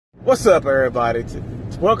What's up, everybody?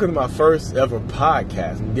 Welcome to my first ever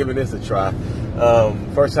podcast. I'm giving this a try.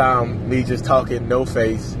 First time me just talking, no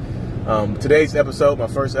face. Today's episode, my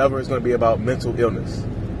first ever, is going to be about mental illness.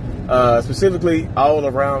 Specifically all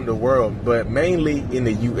around the world, but mainly in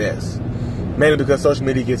the U.S. Mainly because social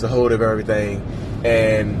media gets a hold of everything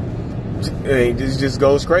and it just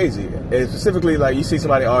goes crazy. And specifically, like, you see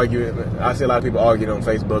somebody arguing. I see a lot of people arguing on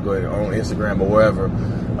Facebook or on Instagram or wherever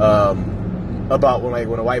about when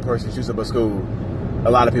a white person shoots up a school. A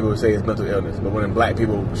lot of people would say it's mental illness, but when black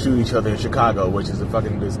people shoot each other in Chicago, which is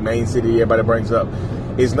this main city everybody brings up,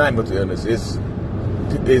 it's not mental illness. It's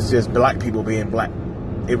just black people being black,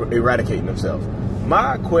 eradicating themselves.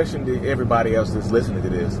 My question to everybody else that's listening to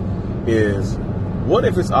this is, what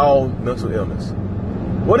if it's all mental illness?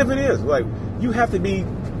 What if it is? Like, you have to be,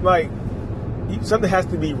 something has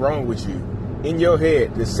to be wrong with you in your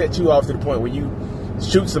head to set you off to the point where you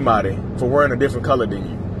shoot somebody for wearing a different color than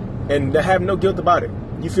you and to have no guilt about it.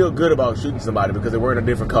 You feel good about shooting somebody because they're wearing a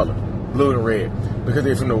different color, blue and red, because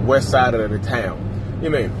they're from the west side of the town. You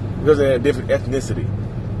know what I mean? Because they have different ethnicity.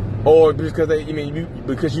 Or because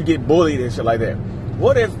because you get bullied and shit like that.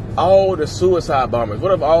 What if all the suicide bombers,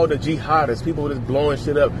 what if all the jihadists, people just blowing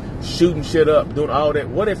shit up, shooting shit up, doing all that,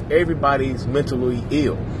 what if everybody's mentally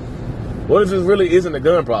ill? What if it really isn't a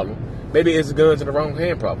gun problem? Maybe it's a guns in the wrong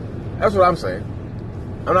hand problem. That's what I'm saying.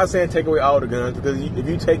 I'm not saying take away all the guns, because if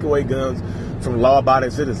you take away guns from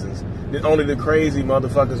law-abiding citizens, then only the crazy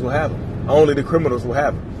motherfuckers will have them. Only the criminals will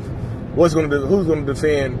have them. Who's going to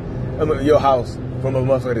defend your house from a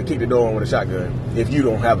motherfucker to kick the door in with a shotgun if you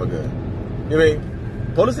don't have a gun? You know what I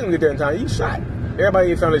mean? Police didn't get there in time. You shot. Everybody in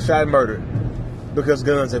your family shot and murdered because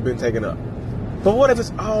guns have been taken up. But what if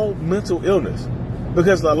it's all mental illness?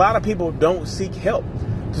 Because a lot of people don't seek help,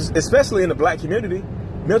 especially in the black community.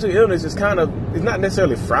 Mental illness is it's not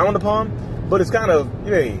necessarily frowned upon, but it's kind of,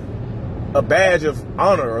 a badge of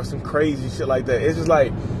honor or some crazy shit like that. It's just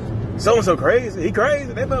like, so-and-so crazy. He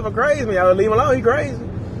crazy. That motherfucker crazy. I would leave him alone. He crazy.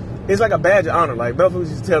 It's like a badge of honor. Like,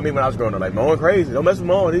 motherfuckers used to tell me when I was growing up, like, Moan crazy. Don't mess with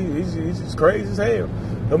Moan. He's just crazy as hell.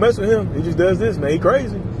 Don't mess with him. He just does this, man. He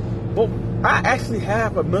crazy. Well, I actually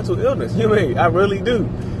have a mental illness. You know what I mean? I really do.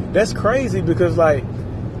 That's crazy because, I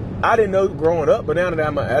didn't know growing up, but now that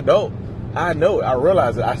I'm an adult, I know it. I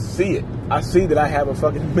realize it. I see it. I see that I have a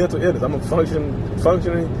fucking mental illness. I'm a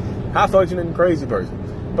high-functioning crazy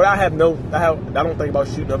person. But I don't think about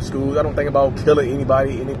shooting up schools. I don't think about killing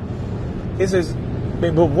anybody. It's just,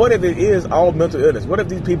 but what if it is all mental illness? What if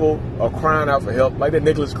these people are crying out for help? Like that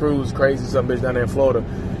Nicholas Cruz crazy some bitch down there in Florida.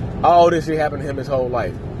 All this shit happened to him his whole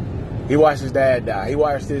life. He watched his dad die. He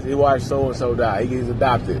watched so-and-so die. He gets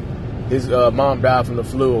adopted. His mom died from the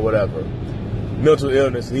flu or whatever. Mental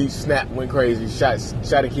illness. He snapped, went crazy, shot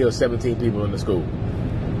and killed 17 people in the school.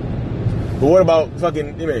 But what about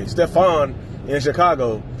fucking, Stefan in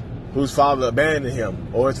Chicago, whose father abandoned him,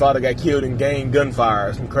 or his father got killed in gang gunfire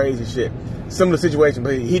or some crazy shit? Similar situation,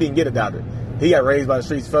 but he didn't get adopted. He got raised by the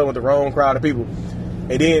streets, fell with the wrong crowd of people.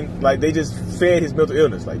 And then, they just fed his mental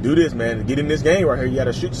illness. Like, do this, man. Get in this game right here. You got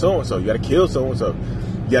to shoot so-and-so. You got to kill so-and-so.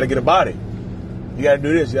 You got to get a body. You got to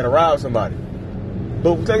do this. You got to rob somebody.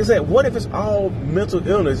 But like I said, what if it's all mental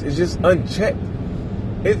illness? It's just unchecked.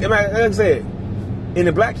 Like I said, in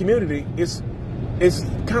the black community, it's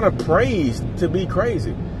kind of praised to be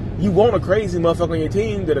crazy. You want a crazy motherfucker on your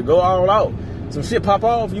team that'll go all out. Some shit pop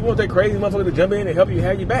off, you want that crazy motherfucker to jump in and help you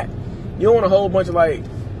have your back. You don't want a whole bunch of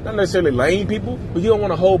not necessarily lame people, but you don't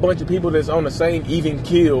want a whole bunch of people that's on the same even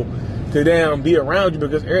kill to be around you,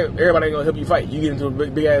 because everybody ain't gonna help you fight. You get into a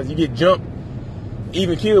big ass, you get jumped,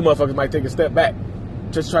 even kill motherfuckers might take a step back,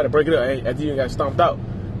 just try to break it up after you got stomped out.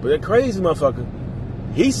 But that crazy motherfucker,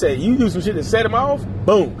 he said you do some shit that set him off,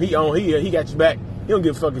 boom, he got you back. He don't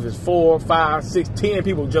give a fuck if it's 4, 5, 6, 10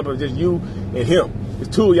 people jumping, just you and him. It's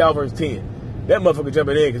 2 of y'all versus 10. That motherfucker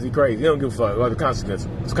jumping in because he crazy. He don't give a fuck about the consequences.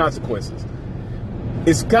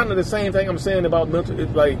 It's kind of the same thing I'm saying about mental.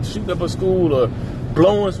 It's like shooting up a school or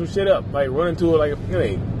blowing some shit up, like running to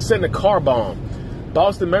it, setting a car bomb.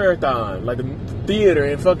 Boston Marathon, like the theater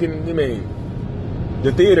in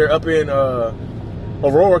the theater up in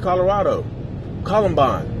Aurora, Colorado,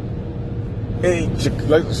 Columbine, in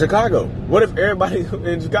Chicago. What if everybody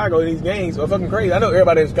in Chicago in these gangs are fucking crazy? I know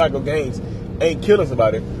everybody in Chicago gangs ain't killing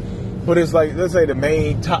somebody, but it's like, let's say the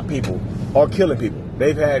main top people are killing people.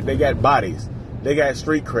 They got bodies, they got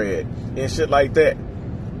street cred and shit like that.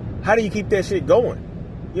 How do you keep that shit going?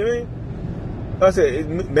 You know what I mean? Like I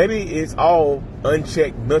said, maybe it's all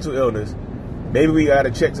unchecked mental illness. Maybe we gotta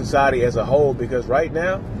check society as a whole, because right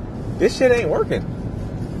now, this shit ain't working.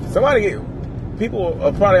 People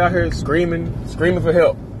are probably out here screaming for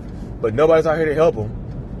help, but nobody's out here to help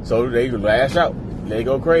them. So they lash out. They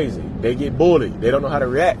go crazy. They get bullied. They don't know how to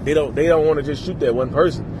react. They don't want to just shoot that one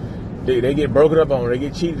person. They get broken up on. They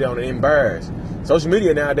get cheated on and embarrassed. Social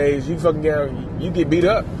media nowadays, you get beat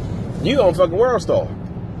up, you on fucking World Star.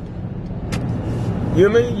 You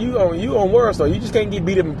know what I mean? You on World Star. You just can't get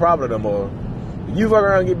beat up in private no more. You fuck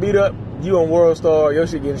around and get beat up, you on World Star, your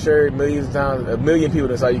shit getting shared millions of times, a million people,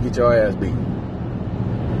 that's how you get your ass beat.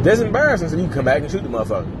 That's embarrassing, so you come back and shoot the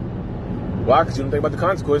motherfucker. Why? Because you don't think about the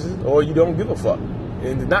consequences, or you don't give a fuck.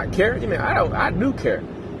 And to not care, I mean, I do care.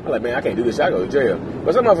 I'm like, man, I can't do this shit, I go to jail.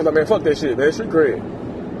 But some motherfuckers like, man, fuck that shit, man, street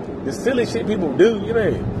cred. The silly shit people do, you know.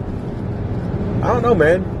 I don't know,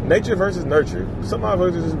 man. Nature versus nurture. Some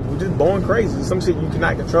motherfuckers just born crazy. Some shit you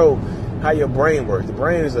cannot control how your brain works. The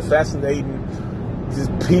brain is a fascinating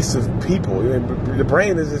piece of people. I mean, the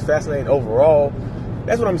brain is just fascinating overall.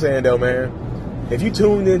 That's what I'm saying, though, man. If you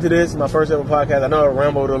tuned into this, my first ever podcast, I know I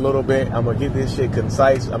rambled a little bit. I'm going to get this shit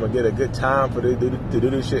concise. I'm going to get a good time to do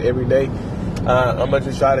this shit every day. I'm going to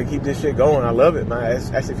just try to keep this shit going. I love it, man.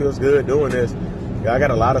 It actually feels good doing this. I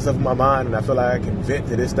got a lot of stuff in my mind, and I feel like I can vent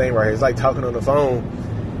to this thing right here. It's like talking on the phone.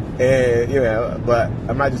 And, you know, but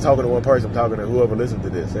I'm not just talking to one person. I'm talking to whoever listens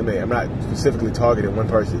to this. I mean, I'm not specifically targeting one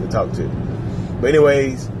person to talk to. But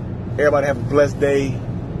anyways, everybody have a blessed day.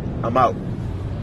 I'm out.